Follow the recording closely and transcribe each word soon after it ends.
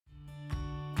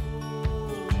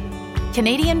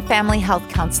Canadian Family Health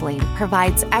Counseling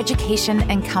provides education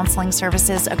and counseling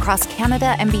services across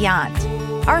Canada and beyond.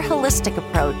 Our holistic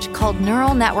approach, called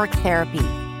neural network therapy,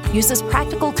 uses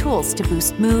practical tools to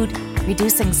boost mood,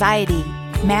 reduce anxiety,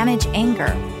 manage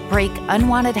anger, break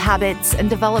unwanted habits, and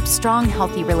develop strong,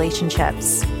 healthy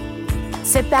relationships.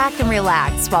 Sit back and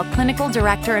relax while Clinical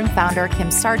Director and Founder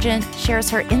Kim Sargent shares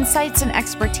her insights and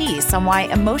expertise on why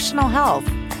emotional health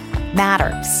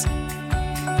matters.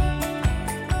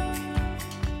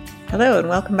 Hello, and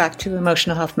welcome back to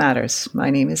Emotional Health Matters. My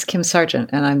name is Kim Sargent,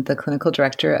 and I'm the Clinical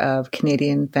Director of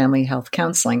Canadian Family Health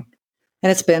Counseling. And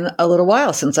it's been a little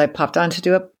while since I popped on to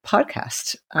do a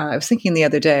podcast. I was thinking the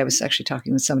other day, I was actually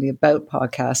talking with somebody about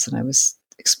podcasts, and I was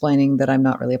explaining that I'm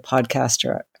not really a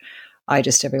podcaster. I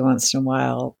just every once in a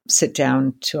while sit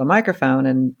down to a microphone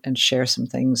and share some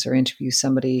things or interview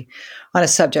somebody on a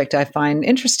subject I find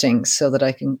interesting so that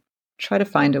I can try to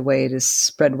find a way to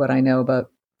spread what I know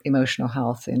about emotional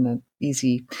health in an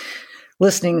easy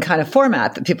listening kind of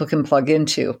format that people can plug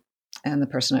into. And the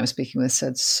person I was speaking with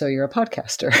said, "So you're a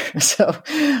podcaster." So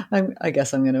I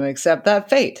guess I'm going to accept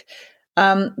that fate.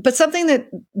 But something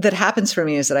that happens for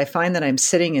me is that I find that I'm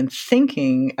sitting and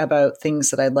thinking about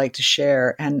things that I'd like to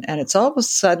share. And it's all of a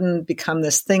sudden become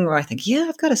this thing where I think, yeah,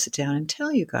 I've got to sit down and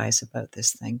tell you guys about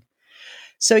this thing.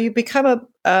 So you become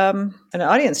an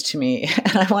audience to me,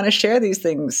 and I want to share these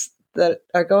things that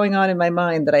are going on in my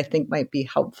mind that I think might be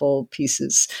helpful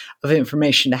pieces of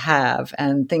information to have,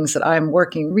 and things that I'm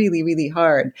working really, really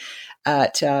hard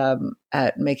at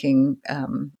making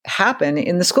happen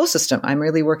in the school system. I'm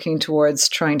really working towards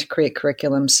trying to create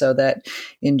curriculum so that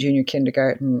in junior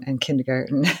kindergarten and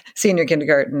kindergarten, senior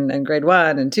kindergarten and grade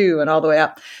 1 and 2 and all the way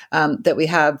up, that we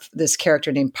have this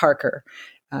character named Parker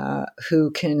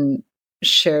who can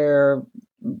share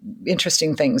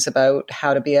interesting things about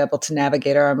how to be able to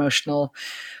navigate our emotional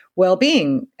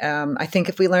well-being. I think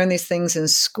if we learn these things in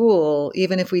school,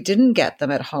 even if we didn't get them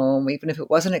at home, even if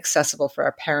it wasn't accessible for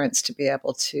our parents to be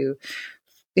able to,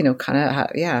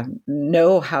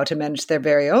 know how to manage their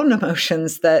very own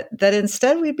emotions, that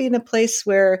instead we'd be in a place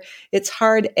where it's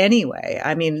hard anyway.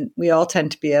 I mean, we all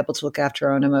tend to be able to look after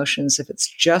our own emotions if it's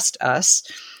just us.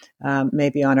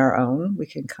 Maybe on our own, we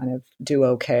can kind of do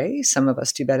okay. Some of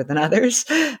us do better than others.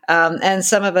 And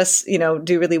some of us,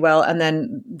 do really well. And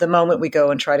then the moment we go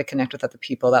and try to connect with other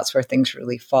people, that's where things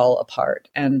really fall apart.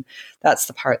 And that's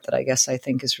the part that I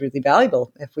think is really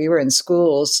valuable. If we were in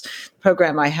schools, the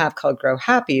program I have called Grow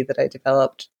Happy that I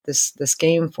developed this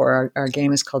game for, our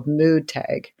game is called Mood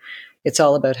Tag. It's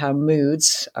all about how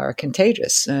moods are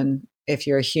contagious. And if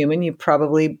you're a human, you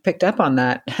probably picked up on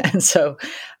that. And so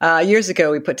years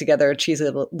ago, we put together a cheesy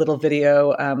little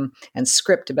video and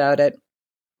script about it.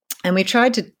 And we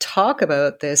tried to talk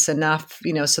about this enough,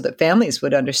 so that families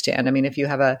would understand. I mean, if you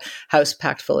have a house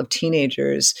packed full of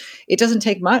teenagers, it doesn't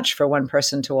take much for one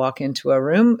person to walk into a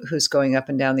room who's going up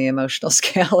and down the emotional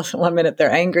scale. 1 minute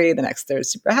they're angry, the next they're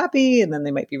super happy, and then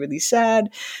they might be really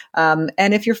sad. And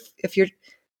if you're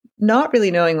not really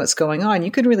knowing what's going on,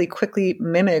 you can really quickly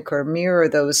mimic or mirror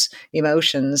those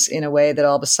emotions in a way that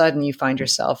all of a sudden you find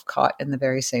yourself caught in the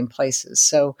very same places.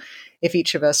 So if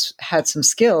each of us had some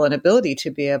skill and ability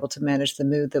to be able to manage the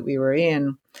mood that we were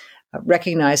in,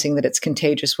 recognizing that it's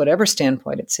contagious, whatever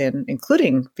standpoint it's in,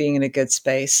 including being in a good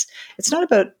space, it's not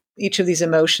about each of these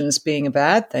emotions being a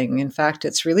bad thing. In fact,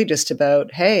 it's really just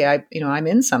about, hey, I'm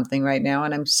in something right now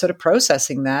and I'm sort of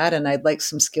processing that, and I'd like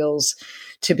some skills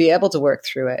to be able to work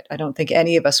through it. I don't think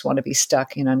any of us want to be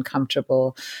stuck in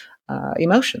uncomfortable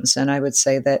emotions. And I would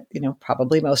say that,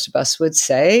 probably most of us would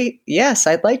say, yes,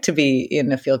 I'd like to be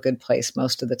in a feel-good place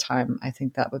most of the time. I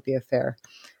think that would be a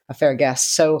fair guess.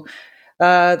 So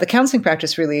the counseling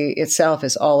practice really itself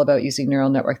is all about using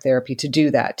neural network therapy to do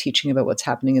that, teaching about what's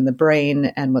happening in the brain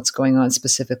and what's going on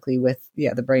specifically with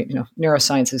the brain.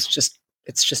 Neuroscience is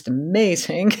it's just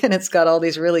amazing. And it's got all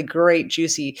these really great,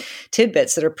 juicy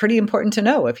tidbits that are pretty important to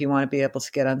know if you want to be able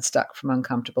to get unstuck from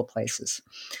uncomfortable places.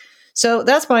 So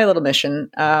that's my little mission.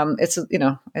 It's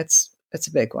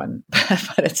a big one,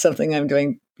 but it's something I'm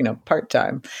doing,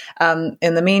 part-time.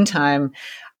 In the meantime,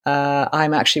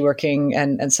 I'm actually working,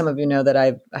 and some of you know that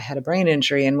I had a brain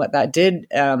injury, and what that did,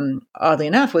 oddly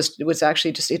enough, was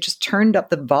actually just turned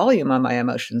up the volume on my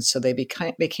emotions. So they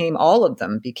became all of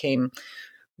them became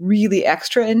really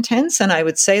extra intense. And I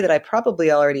would say that I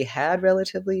probably already had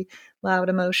relatively loud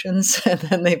emotions, and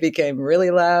then they became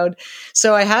really loud.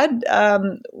 So I had,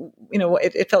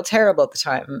 it felt terrible at the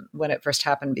time when it first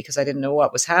happened because I didn't know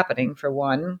what was happening, for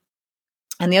one.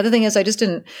 And the other thing is I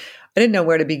didn't know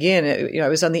where to begin. I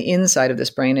was on the inside of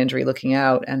this brain injury looking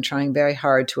out and trying very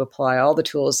hard to apply all the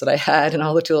tools that I had and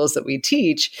all the tools that we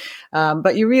teach.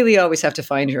 But you really always have to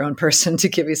find your own person to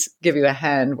give you a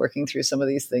hand working through some of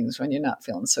these things when you're not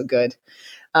feeling so good.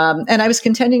 And I was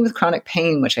contending with chronic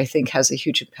pain, which I think has a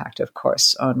huge impact, of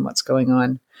course, on what's going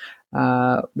on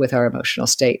with our emotional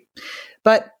state.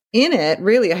 But in it,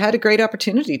 really, I had a great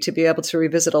opportunity to be able to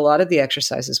revisit a lot of the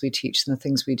exercises we teach and the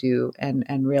things we do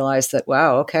and realize that,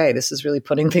 wow, okay, this is really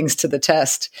putting things to the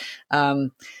test.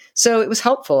 So it was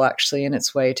helpful, actually, in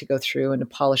its way to go through and to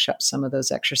polish up some of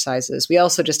those exercises. We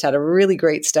also just had a really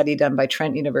great study done by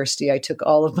Trent University. I took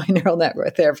all of my neural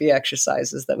network therapy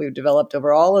exercises that we've developed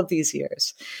over all of these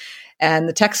years and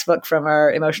the textbook from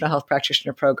our emotional health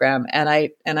practitioner program. And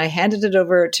I handed it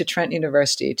over to Trent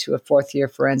University to a fourth year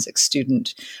forensics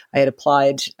student. I had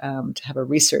applied to have a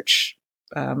research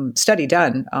study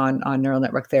done on neural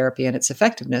network therapy and its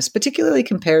effectiveness, particularly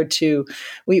compared to,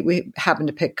 we happened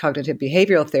to pick cognitive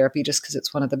behavioral therapy just because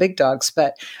it's one of the big dogs,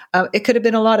 but it could have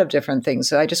been a lot of different things.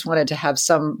 So I just wanted to have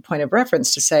some point of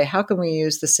reference to say, how can we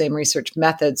use the same research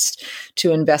methods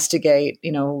to investigate,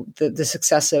 the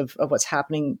success of what's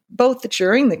happening both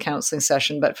during the counseling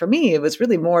session, but for me, it was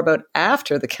really more about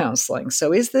after the counseling.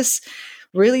 So is this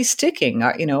really sticking?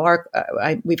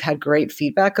 We've had great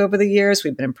feedback over the years.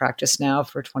 We've been in practice now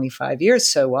for 25 years.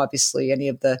 So obviously any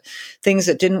of the things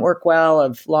that didn't work well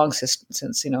have long since,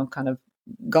 kind of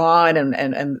gone.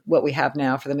 And what we have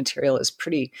now for the material is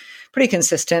pretty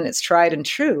consistent. It's tried and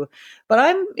true. But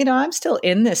I'm still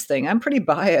in this thing. I'm pretty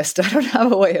biased. I don't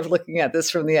have a way of looking at this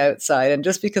from the outside. And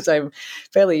just because I'm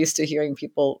fairly used to hearing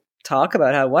people talk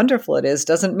about how wonderful it is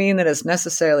doesn't mean that it's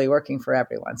necessarily working for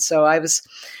everyone. So I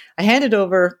handed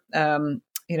over,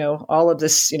 all of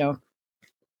this,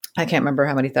 I can't remember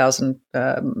how many thousand,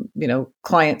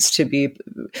 clients to be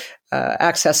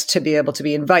access to be able to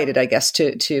be invited, I guess,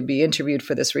 to be interviewed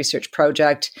for this research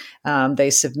project. They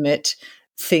submit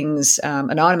things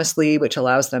anonymously, which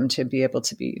allows them to be able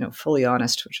to be, fully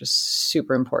honest, which is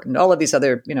super important. All of these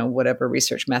other, whatever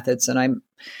research methods, and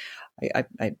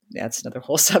that's another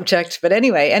whole subject. But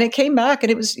anyway, and it came back and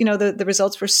it was, the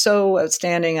results were so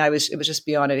outstanding. It was just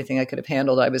beyond anything I could have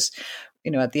handled. I was,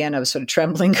 at the end, I was sort of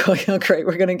trembling, going, oh, great,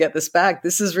 we're going to get this back.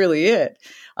 This is really it.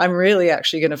 I'm really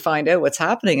actually going to find out what's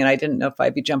happening. And I didn't know if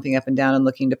I'd be jumping up and down and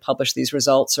looking to publish these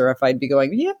results or if I'd be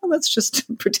going, yeah, let's just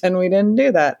pretend we didn't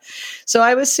do that. So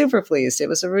I was super pleased. It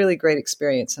was a really great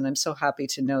experience. And I'm so happy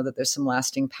to know that there's some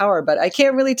lasting power, but I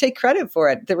can't really take credit for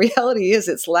it. The reality is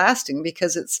it's lasting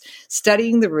because it's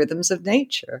studying the rhythms of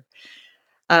nature.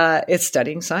 It's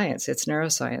studying science. It's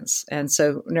neuroscience. And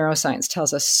so neuroscience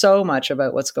tells us so much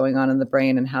about what's going on in the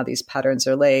brain and how these patterns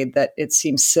are laid that it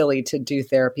seems silly to do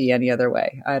therapy any other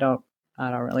way. I don't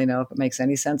really know if it makes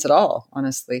any sense at all,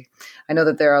 honestly. I know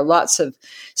that there are lots of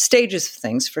stages of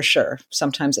things for sure.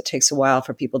 Sometimes it takes a while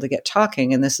for people to get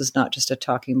talking, and this is not just a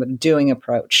talking, but a doing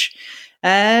approach.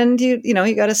 And you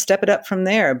got to step it up from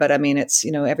there. But I mean, it's,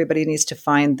 everybody needs to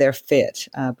find their fit,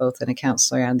 both in a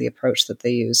counselor and the approach that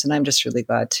they use. And I'm just really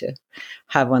glad to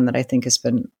have one that I think has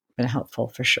been helpful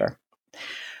for sure.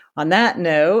 On that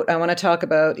note, I want to talk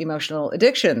about emotional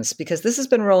addictions because this has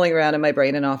been rolling around in my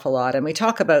brain an awful lot. And we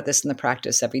talk about this in the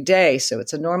practice every day. So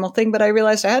it's a normal thing, but I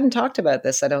realized I hadn't talked about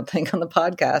this, I don't think, on the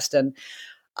podcast. And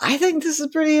I think this is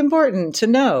pretty important to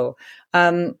know.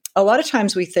 A lot of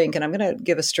times we think, and I'm going to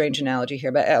give a strange analogy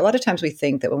here, but a lot of times we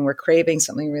think that when we're craving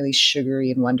something really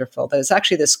sugary and wonderful, that it's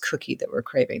actually this cookie that we're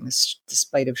craving, this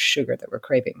bite of sugar that we're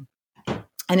craving.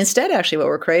 And instead, actually, what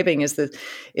we're craving is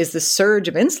the surge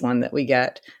of insulin that we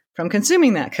get from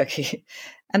consuming that cookie.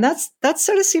 And that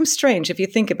sort of seems strange if you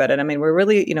think about it. I mean, we're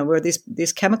really, we're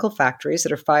these chemical factories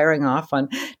that are firing off on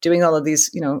doing all of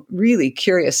these, really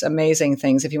curious, amazing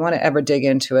things. If you want to ever dig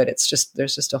into it,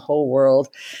 there's just a whole world,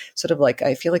 sort of like,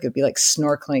 I feel like it'd be like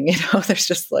snorkeling, there's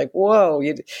just like, whoa,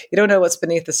 you don't know what's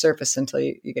beneath the surface until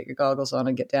you get your goggles on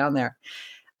and get down there.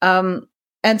 And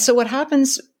so what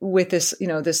happens with this,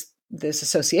 this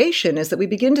association is that we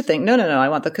begin to think, no, I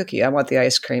want the cookie. I want the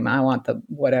ice cream. I want the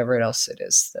whatever else it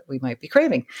is that we might be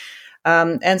craving.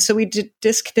 And so we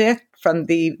disconnect from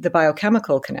the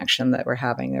biochemical connection that we're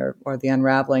having or the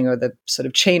unraveling or the sort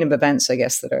of chain of events, I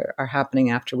guess, that are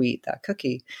happening after we eat that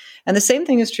cookie. And the same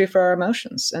thing is true for our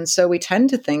emotions. And so we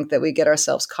tend to think that we get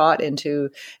ourselves caught into,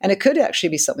 and it could actually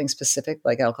be something specific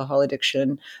like alcohol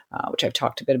addiction, which I've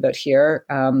talked a bit about here.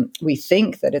 We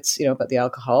think that it's, about the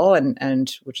alcohol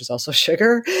and which is also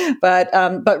sugar, but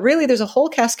really there's a whole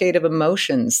cascade of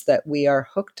emotions that we are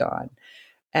hooked on.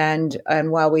 And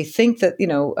while we think that,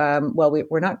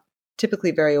 we're not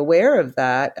typically very aware of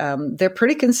that, they're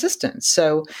pretty consistent.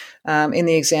 So in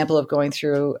the example of going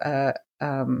through a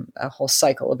whole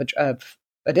cycle of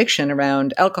addiction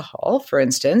around alcohol, for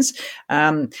instance,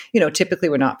 typically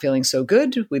we're not feeling so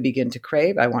good. We begin to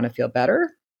crave, I want to feel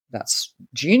better. That's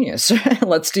genius.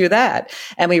 Let's do that.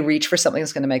 And we reach for something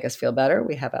that's going to make us feel better.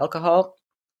 We have alcohol.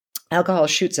 Alcohol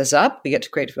shoots us up. We get to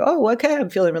create, okay, I'm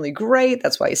feeling really great.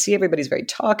 That's why you see everybody's very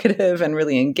talkative and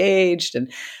really engaged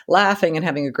and laughing and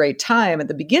having a great time at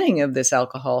the beginning of this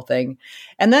alcohol thing.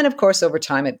 And then, of course, over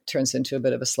time, it turns into a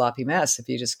bit of a sloppy mess if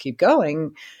you just keep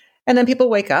going. And then people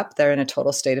wake up, they're in a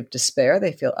total state of despair.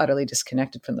 They feel utterly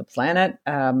disconnected from the planet,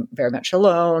 very much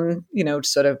alone,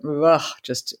 sort of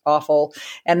just awful.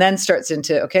 And then starts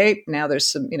into, okay, now there's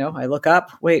some, I look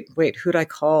up, wait, who'd I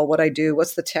call? What'd I do?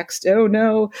 What's the text? Oh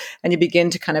no. And you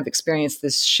begin to kind of experience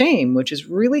this shame, which is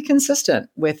really consistent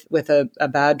with a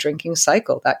bad drinking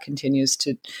cycle that continues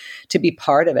to be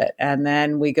part of it. And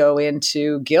then we go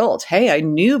into guilt. Hey, I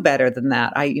knew better than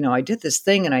that. I did this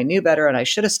thing and I knew better and I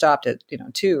should have stopped at,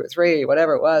 2 or 3,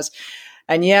 whatever it was.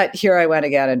 And yet here I went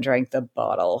again and drank the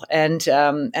bottle. And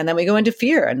then we go into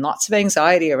fear and lots of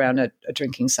anxiety around a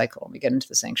drinking cycle. We get into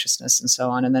this anxiousness and so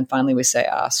on. And then finally we say,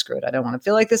 screw it. I don't want to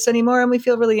feel like this anymore. And we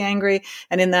feel really angry.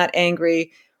 And in that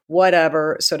angry,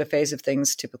 whatever sort of phase of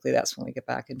things, typically that's when we get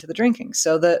back into the drinking.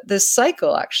 So the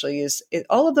cycle actually is,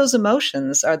 all of those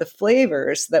emotions are the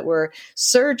flavors that were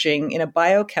surging in a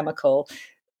biochemical,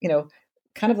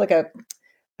 kind of like a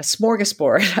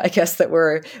smorgasbord, I guess, that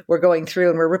we're going through,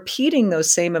 and we're repeating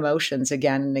those same emotions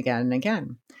again and again and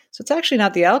again. So it's actually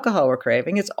not the alcohol we're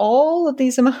craving. It's all of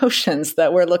these emotions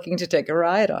that we're looking to take a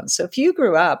ride on. So if you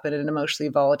grew up in an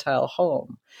emotionally volatile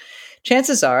home,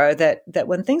 chances are that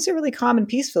when things are really calm and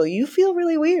peaceful, you feel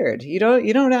really weird. You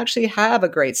don't actually have a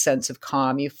great sense of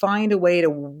calm. You find a way to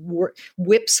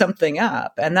whip something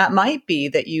up, and that might be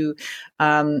that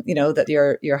that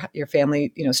your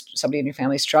family, somebody in your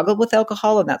family struggled with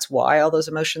alcohol, and that's why all those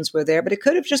emotions were there. But it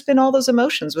could have just been all those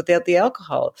emotions without the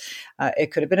alcohol.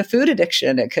 It could have been a food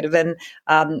addiction. It could have been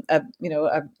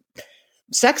a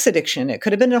sex addiction. It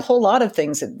could have been a whole lot of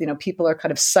things that, people are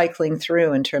kind of cycling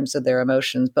through in terms of their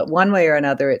emotions. But one way or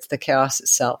another, it's the chaos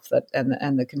itself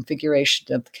and the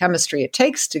configuration of the chemistry it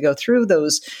takes to go through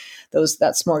that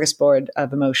smorgasbord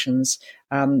of emotions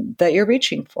that you're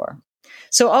reaching for.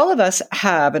 So all of us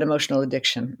have an emotional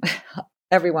addiction.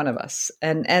 Every one of us.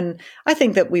 And I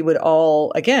think that we would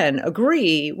all, again,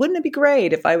 agree, wouldn't it be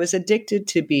great if I was addicted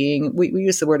to being, we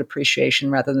use the word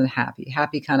appreciation rather than happy.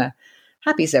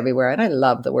 Happy's everywhere, and I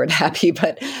love the word happy,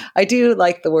 but I do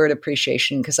like the word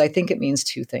appreciation because I think it means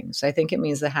two things. I think it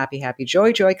means the happy,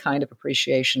 joy kind of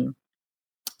appreciation.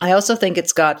 I also think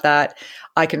it's got that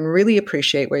I can really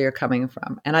appreciate where you're coming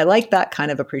from. And I like that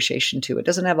kind of appreciation too. It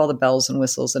doesn't have all the bells and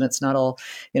whistles and it's not all,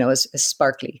 as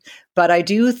sparkly. But I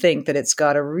do think that it's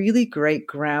got a really great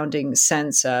grounding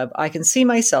sense of I can see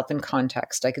myself in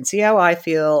context. I can see how I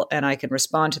feel and I can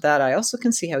respond to that. I also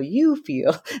can see how you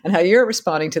feel and how you're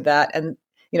responding to that. And,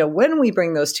 when we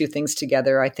bring those two things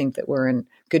together, I think that we're in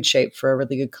good shape for a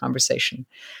really good conversation.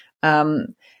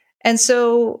 And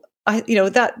so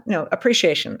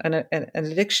appreciation and an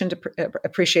addiction to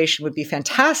appreciation would be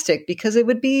fantastic because it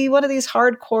would be one of these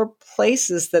hardcore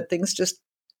places that things just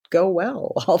go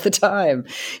well all the time.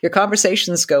 Your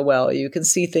conversations go well. You can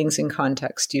see things in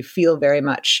context. You feel very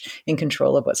much in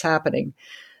control of what's happening.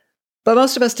 But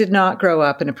most of us did not grow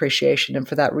up in appreciation. And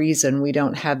for that reason, we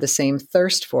don't have the same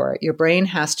thirst for it. Your brain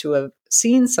has to have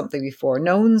seen something before,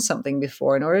 known something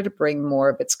before in order to bring more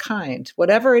of its kind.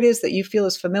 Whatever it is that you feel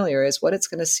is familiar is what it's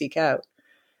going to seek out.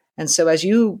 And so as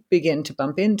you begin to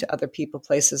bump into other people,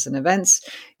 places, and events,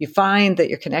 you find that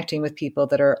you're connecting with people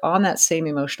that are on that same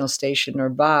emotional station or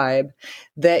vibe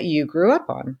that you grew up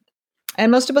on. And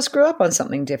most of us grew up on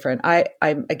something different. I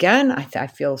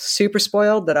feel super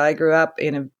spoiled that I grew up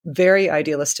in a very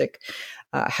idealistic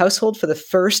household for the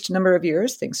first number of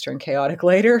years. Things turn chaotic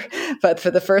later, but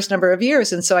for the first number of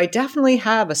years. And so I definitely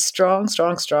have a strong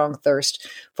thirst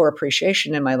for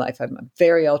appreciation in my life. I'm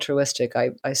very altruistic.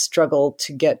 I struggle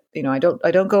to get, I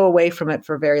don't go away from it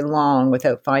for very long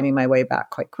without finding my way back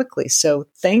quite quickly. So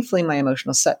thankfully, my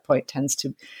emotional set point tends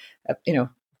to,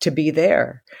 to be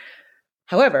there.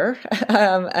 However,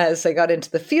 as I got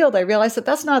into the field, I realized that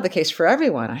that's not the case for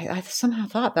everyone. I somehow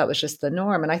thought that was just the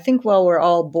norm. And I think while we're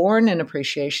all born in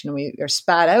appreciation, we are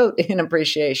spat out in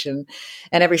appreciation,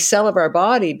 and every cell of our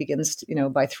body begins,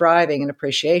 by thriving in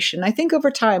appreciation. I think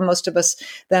over time, most of us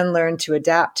then learn to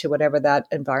adapt to whatever that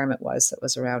environment was that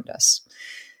was around us.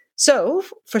 So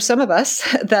for some of us,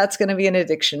 that's going to be an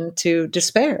addiction to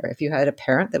despair. If you had a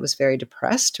parent that was very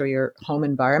depressed or your home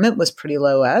environment was pretty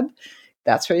low ebb,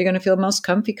 that's where you're going to feel most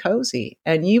comfy, cozy.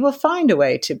 And you will find a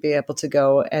way to be able to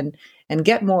go and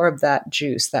get more of that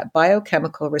juice, that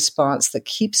biochemical response that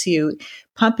keeps you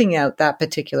pumping out that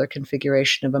particular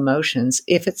configuration of emotions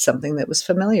if it's something that was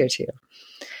familiar to you.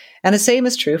 And the same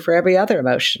is true for every other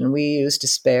emotion. We use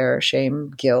despair,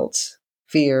 shame, guilt,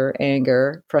 fear,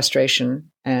 anger,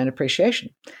 frustration, and appreciation.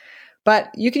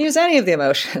 But you can use any of the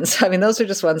emotions. I mean, those are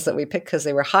just ones that we picked because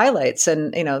they were highlights.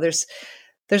 And,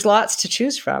 there's lots to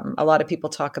choose from. A lot of people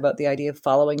talk about the idea of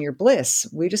following your bliss.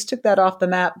 We just took that off the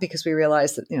map because we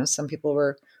realized that, some people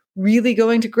were really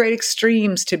going to great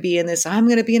extremes to be in this, I'm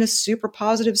going to be in a super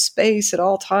positive space at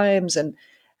all times. And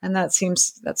that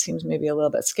seems maybe a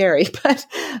little bit scary,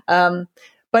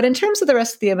 but in terms of the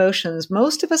rest of the emotions,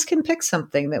 most of us can pick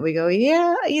something that we go,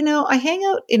 yeah, I hang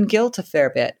out in guilt a fair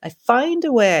bit. I find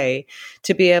a way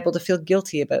to be able to feel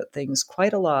guilty about things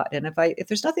quite a lot. And if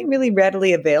there's nothing really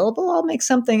readily available, I'll make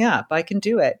something up. I can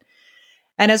do it.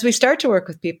 And as we start to work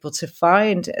with people to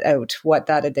find out what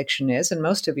that addiction is, and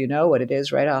most of you know what it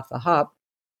is right off the hop,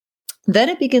 then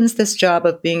it begins this job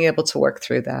of being able to work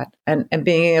through that and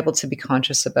being able to be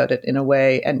conscious about it in a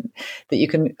way and that you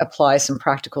can apply some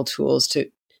practical tools to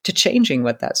changing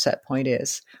what that set point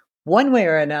is. One way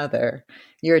or another,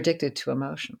 you're addicted to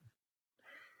emotion.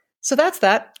 So that's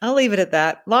that. I'll leave it at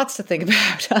that. Lots to think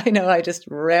about. I know I just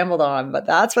rambled on, but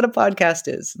that's what a podcast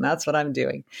is, and that's what I'm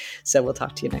doing. So we'll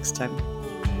talk to you next time.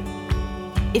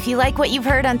 If you like what you've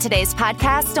heard on today's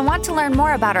podcast and want to learn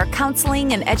more about our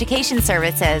counseling and education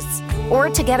services, or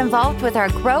to get involved with our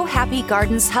Grow Happy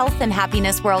Gardens Health and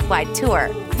Happiness Worldwide Tour,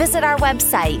 visit our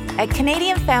website at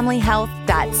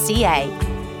canadianfamilyhealth.ca.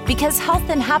 Because health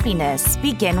and happiness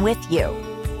begin with you.